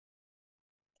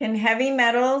Can heavy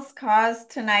metals cause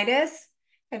tinnitus?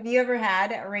 Have you ever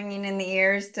had a ringing in the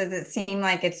ears? Does it seem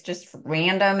like it's just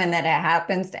random and that it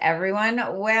happens to everyone?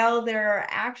 Well, there are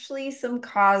actually some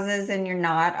causes and you're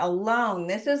not alone.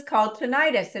 This is called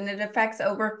tinnitus and it affects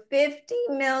over 50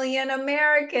 million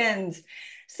Americans.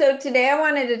 So today I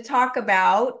wanted to talk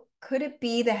about, could it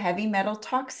be the heavy metal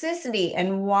toxicity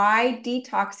and why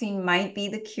detoxing might be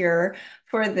the cure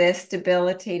for this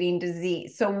debilitating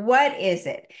disease? So what is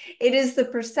it? It is the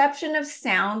perception of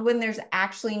sound when there's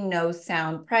actually no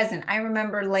sound present. I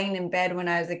remember laying in bed when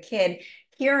I was a kid,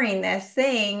 hearing this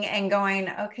thing and going,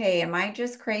 okay, am I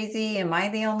just crazy? Am I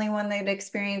the only one that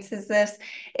experiences this?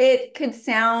 It could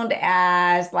sound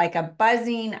as like a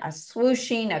buzzing, a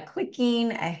swooshing, a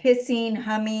clicking, a hissing,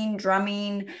 humming,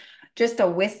 drumming, just a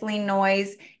whistling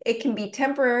noise. It can be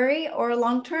temporary or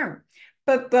long-term.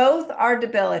 But both are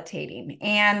debilitating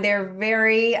and they're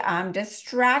very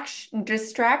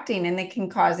distracting, and they can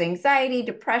cause anxiety,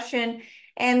 depression,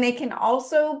 and they can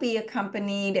also be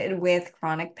accompanied with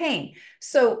chronic pain.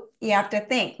 So you have to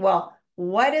think, well,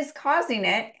 what is causing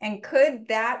it? And could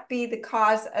that be the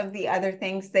cause of the other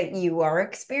things that you are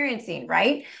experiencing,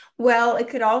 right? Well, it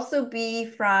could also be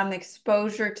from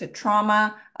exposure to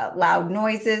trauma, loud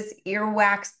noises,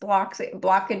 earwax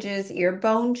blockages, ear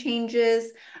bone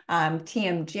changes,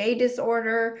 TMJ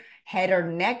disorder, head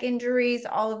or neck injuries.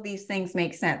 All of these things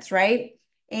make sense, right?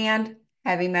 And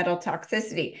heavy metal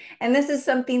toxicity. And this is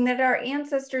something that our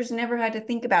ancestors never had to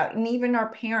think about, and even our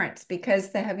parents, because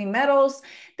the heavy metals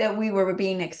that we were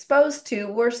being exposed to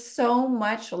were so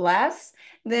much less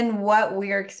than what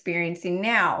we're experiencing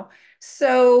now.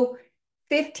 So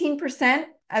 15%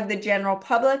 of the general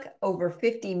public, over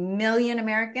 50 million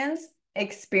Americans,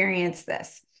 experience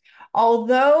this.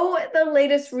 Although the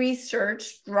latest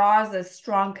research draws a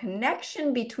strong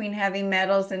connection between heavy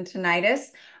metals and tinnitus,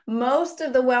 most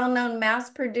of the well-known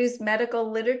mass-produced medical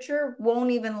literature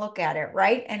won't even look at it,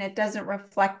 right? And it doesn't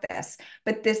reflect this,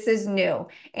 but this is new.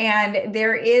 And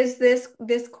there is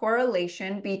this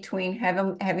correlation between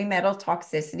heavy metal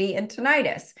toxicity and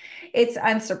tinnitus. It's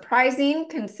unsurprising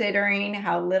considering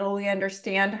how little we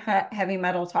understand heavy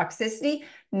metal toxicity.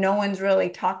 No one's really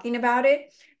talking about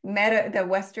it. The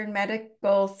Western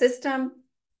medical system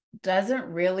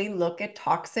doesn't really look at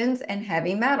toxins and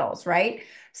heavy metals, right?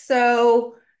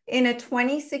 So in a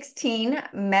 2016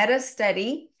 meta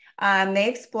study, they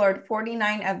explored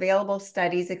 49 available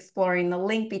studies exploring the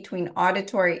link between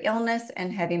auditory illness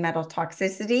and heavy metal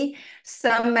toxicity.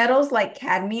 Some metals like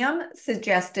cadmium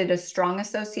suggested a strong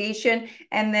association,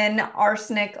 and then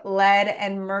arsenic, lead,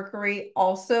 and mercury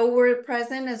also were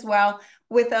present as well,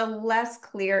 with a less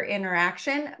clear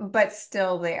interaction, but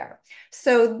still there.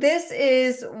 So this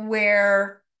is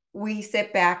where we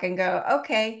sit back and go,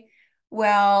 okay,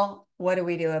 well, what do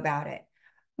we do about it?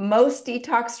 Most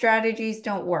detox strategies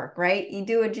don't work, right? You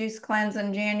do a juice cleanse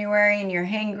in January and you're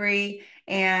hangry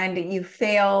and you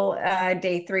fail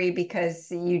day 3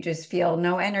 because you just feel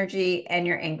no energy and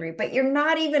you're angry, but you're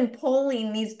not even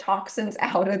pulling these toxins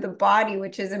out of the body,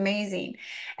 which is amazing.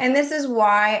 And this is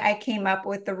why I came up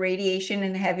with the radiation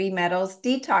and heavy metals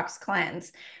detox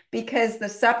cleanse, because the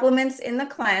supplements in the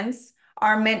cleanse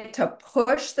are meant to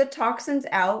push the toxins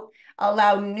out,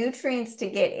 allow nutrients to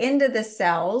get into the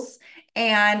cells,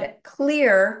 and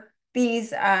clear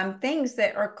these things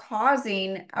that are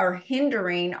causing or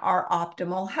hindering our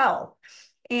optimal health.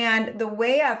 And the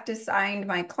way I've designed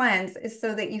my cleanse is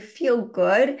so that you feel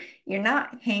good. You're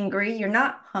not hangry. You're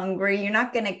not hungry. You're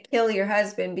not going to kill your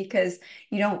husband because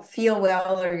you don't feel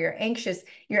well or you're anxious.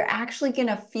 You're actually going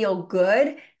to feel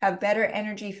good, have better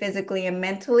energy physically and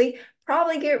mentally,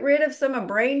 probably get rid of some of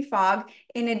brain fog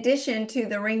in addition to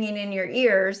the ringing in your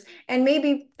ears, and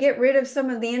maybe get rid of some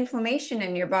of the inflammation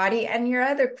in your body and your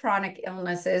other chronic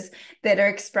illnesses that are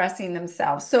expressing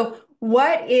themselves. So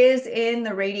what is in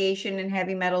the radiation and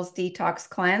heavy metals detox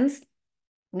cleanse?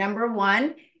 Number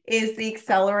 1 is the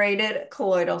accelerated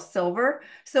colloidal silver.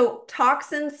 So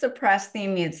toxins suppress the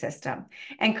immune system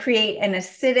and create an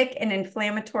acidic and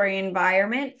inflammatory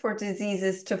environment for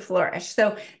diseases to flourish.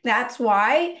 So that's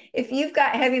why if you've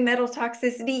got heavy metal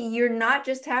toxicity, you're not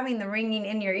just having the ringing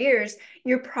in your ears,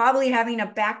 you're probably having a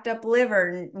backed up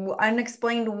liver,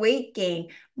 unexplained weight gain,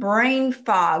 brain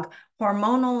fog,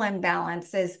 hormonal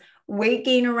imbalances, weight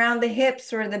gain around the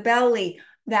hips or the belly,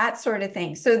 that sort of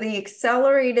thing. So the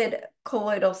accelerated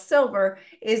colloidal silver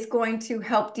is going to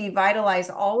help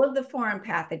devitalize all of the foreign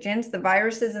pathogens, the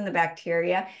viruses and the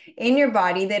bacteria in your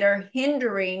body that are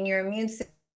hindering your immune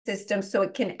system so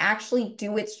it can actually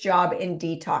do its job in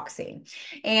detoxing.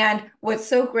 And what's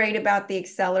so great about the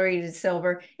accelerated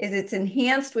silver is it's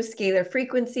enhanced with scalar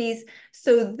frequencies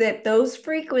so that those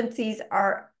frequencies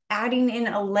are adding in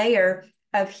a layer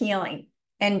of healing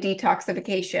and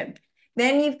detoxification.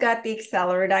 Then you've got the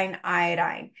acceleradine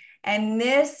iodine. And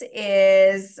this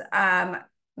is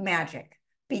magic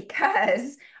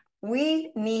because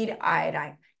we need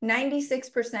iodine.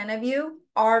 96% of you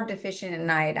are deficient in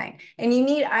iodine, and you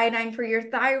need iodine for your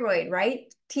thyroid,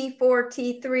 right? T4,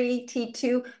 T3,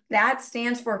 T2, that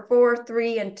stands for 4,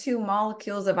 3, and 2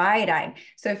 molecules of iodine.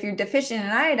 So if you're deficient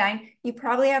in iodine, you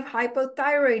probably have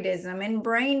hypothyroidism and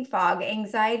brain fog,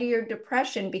 anxiety, or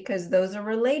depression, because those are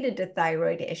related to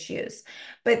thyroid issues.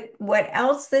 But what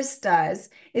else this does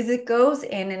is it goes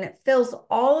in and it fills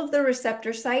all of the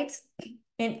receptor sites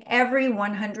in every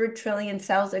 100 trillion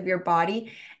cells of your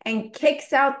body and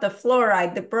kicks out the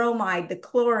fluoride, the bromide, the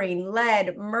chlorine,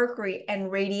 lead, mercury,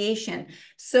 and radiation.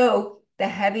 So the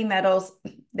heavy metals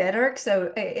that are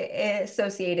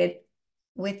associated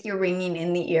with your ringing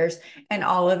in the ears and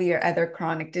all of your other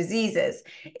chronic diseases.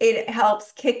 It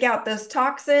helps kick out those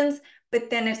toxins, but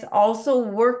then it's also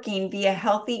working via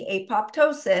healthy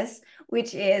apoptosis,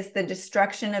 which is the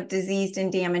destruction of diseased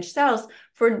and damaged cells,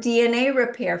 for DNA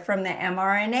repair from the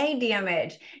mRNA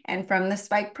damage and from the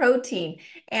spike protein.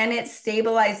 And it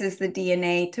stabilizes the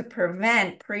DNA to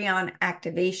prevent prion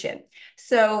activation.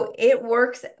 So it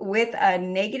works with a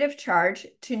negative charge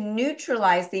to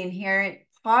neutralize the inherent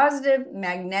positive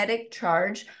magnetic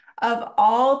charge of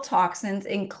all toxins,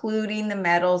 including the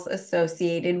metals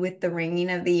associated with the ringing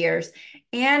of the ears,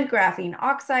 and graphene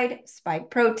oxide,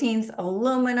 spike proteins,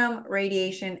 aluminum,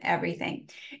 radiation, everything.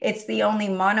 It's the only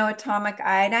monoatomic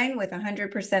iodine with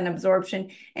 100% absorption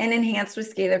and enhanced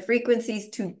with scalar frequencies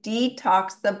to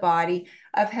detox the body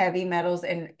of heavy metals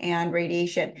and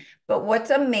radiation. But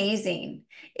what's amazing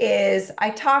is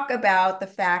I talk about the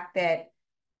fact that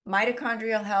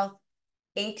mitochondrial health,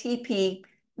 ATP,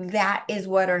 that is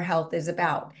what our health is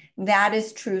about. That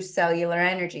is true cellular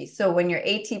energy. So when your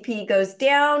ATP goes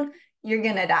down, you're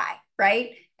going to die,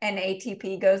 right? And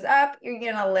ATP goes up, you're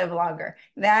going to live longer.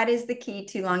 That is the key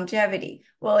to longevity.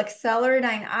 Well,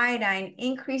 acceleradine iodine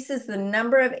increases the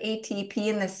number of ATP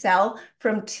in the cell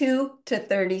from 2 to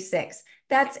 36.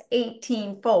 That's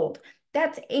 18-fold.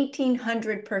 That's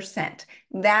 1800%.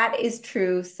 That is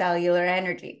true cellular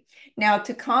energy. Now,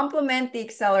 to complement the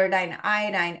acceleradine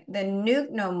iodine, the Nuke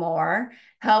No More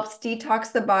helps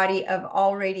detox the body of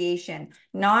all radiation,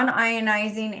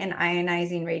 non-ionizing and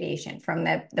ionizing radiation, from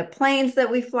the planes that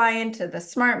we fly in to the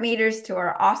smart meters to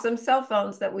our awesome cell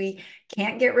phones that we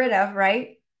can't get rid of,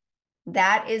 right?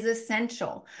 That is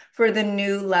essential for the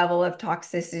new level of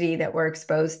toxicity that we're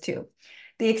exposed to.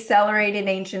 The accelerated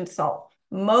ancient salt.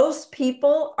 Most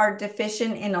people are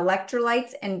deficient in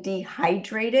electrolytes and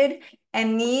dehydrated,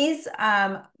 and these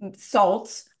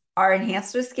salts are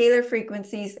enhanced with scalar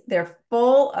frequencies. They're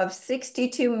full of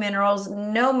 62 minerals,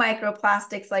 no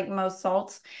microplastics like most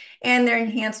salts, and they're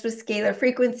enhanced with scalar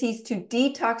frequencies to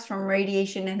detox from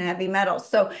radiation and heavy metals.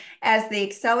 So as the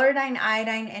acceleradine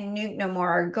iodine and Nuke No More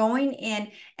are going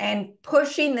in and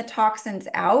pushing the toxins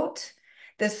out,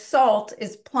 the salt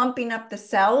is plumping up the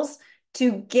cells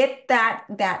to get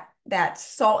the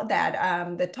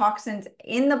toxins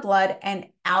in the blood and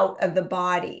out of the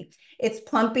body. It's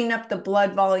plumping up the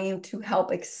blood volume to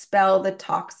help expel the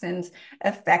toxins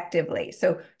effectively.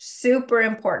 So super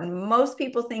important. Most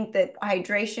people think that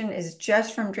hydration is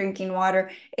just from drinking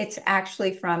water. It's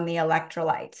actually from the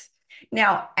electrolytes.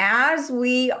 Now, as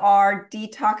we are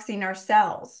detoxing our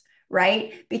cells,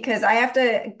 right? Because I have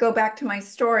to go back to my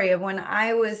story of when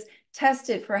I was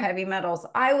tested for heavy metals.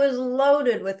 I was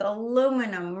loaded with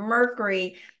aluminum,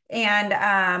 mercury, and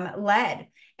lead.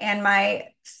 And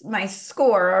my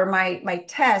score, or my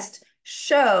test,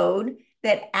 showed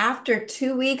that after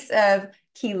 2 weeks of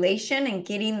chelation and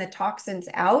getting the toxins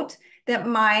out, that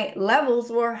my levels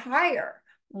were higher.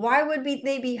 Why would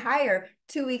they be higher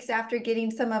 2 weeks after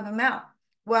getting some of them out?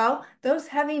 Well, those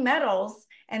heavy metals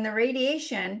and the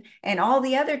radiation and all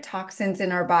the other toxins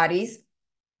in our bodies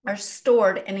are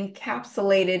stored and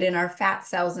encapsulated in our fat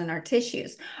cells and our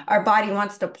tissues. Our body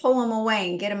wants to pull them away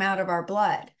and get them out of our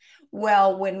blood.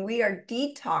 Well, when we are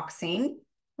detoxing,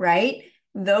 right,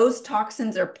 those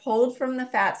toxins are pulled from the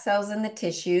fat cells and the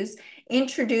tissues,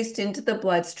 introduced into the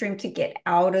bloodstream to get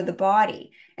out of the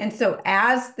body. And so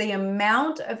as the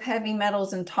amount of heavy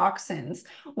metals and toxins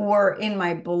were in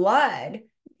my blood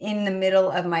in the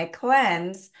middle of my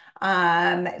cleanse,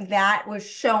 that was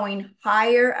showing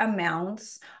higher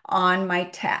amounts on my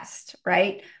test,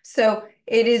 right? So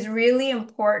it is really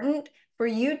important for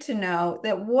you to know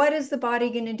that what is the body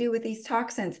going to do with these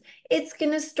toxins? It's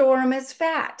going to store them as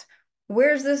fat.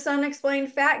 Where's this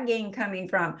unexplained fat gain coming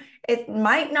from? It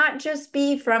might not just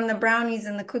be from the brownies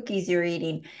and the cookies you're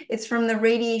eating. It's from the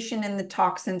radiation and the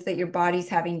toxins that your body's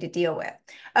having to deal with.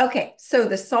 Okay, so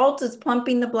the salt is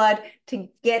pumping the blood to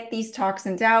get these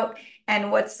toxins out.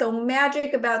 And what's so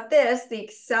magic about this, the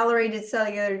accelerated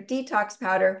cellular detox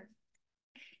powder,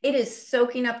 it is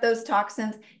soaking up those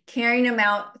toxins, carrying them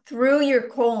out through your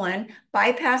colon,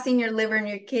 bypassing your liver and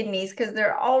your kidneys because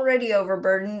they're already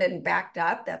overburdened and backed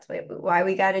up. That's why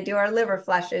we got to do our liver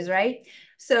flushes, right?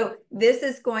 So this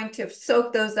is going to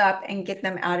soak those up and get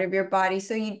them out of your body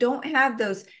so you don't have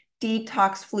those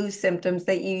detox flu symptoms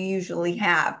that you usually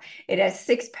have. It has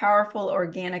 6 powerful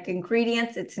organic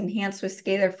ingredients. It's enhanced with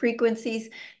scalar frequencies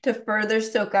to further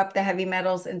soak up the heavy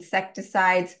metals,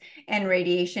 insecticides, and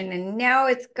radiation. And now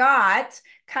it's got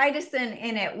chitosan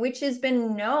in it, which has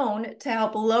been known to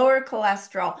help lower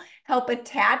cholesterol, help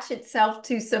attach itself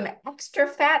to some extra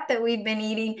fat that we've been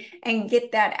eating and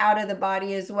get that out of the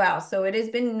body as well. So it has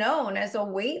been known as a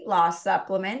weight loss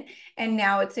supplement, and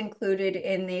now it's included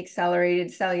in the accelerated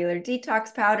cellular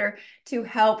detox powder to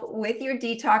help with your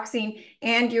detoxing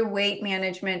and your weight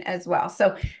management as well.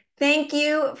 So thank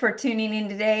you for tuning in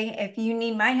today. If you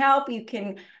need my help, you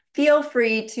can feel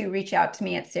free to reach out to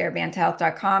me at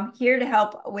sarahbanthealth.com, here to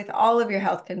help with all of your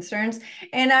health concerns.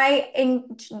 And I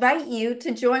invite you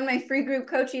to join my free group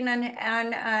coaching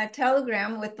on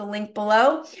Telegram with the link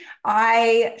below.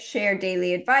 I share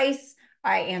daily advice,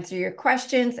 I answer your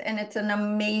questions, and it's an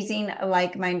amazing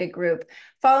like-minded group.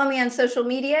 Follow me on social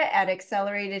media at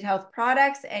Accelerated Health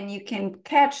Products, and you can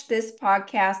catch this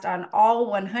podcast on all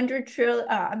 100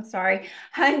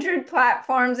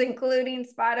 platforms, including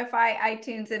Spotify,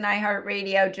 iTunes, and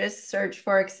iHeartRadio. Just search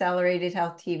for Accelerated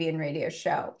Health TV and Radio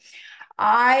Show.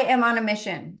 I am on a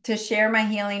mission to share my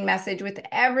healing message with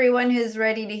everyone who's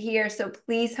ready to hear. So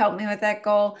please help me with that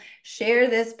goal. Share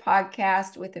this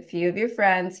podcast with a few of your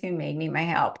friends who may need my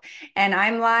help. And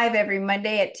I'm live every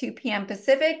Monday at 2 p.m.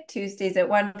 Pacific, Tuesdays at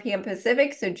 1 p.m.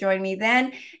 Pacific. So join me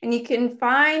then. And you can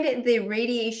find the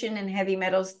radiation and heavy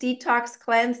metals detox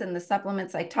cleanse and the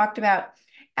supplements I talked about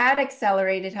at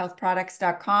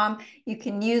acceleratedhealthproducts.com. You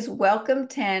can use welcome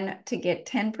 10 to get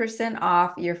 10%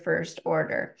 off your first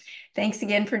order. Thanks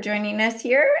again for joining us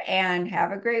here, and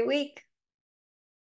have a great week.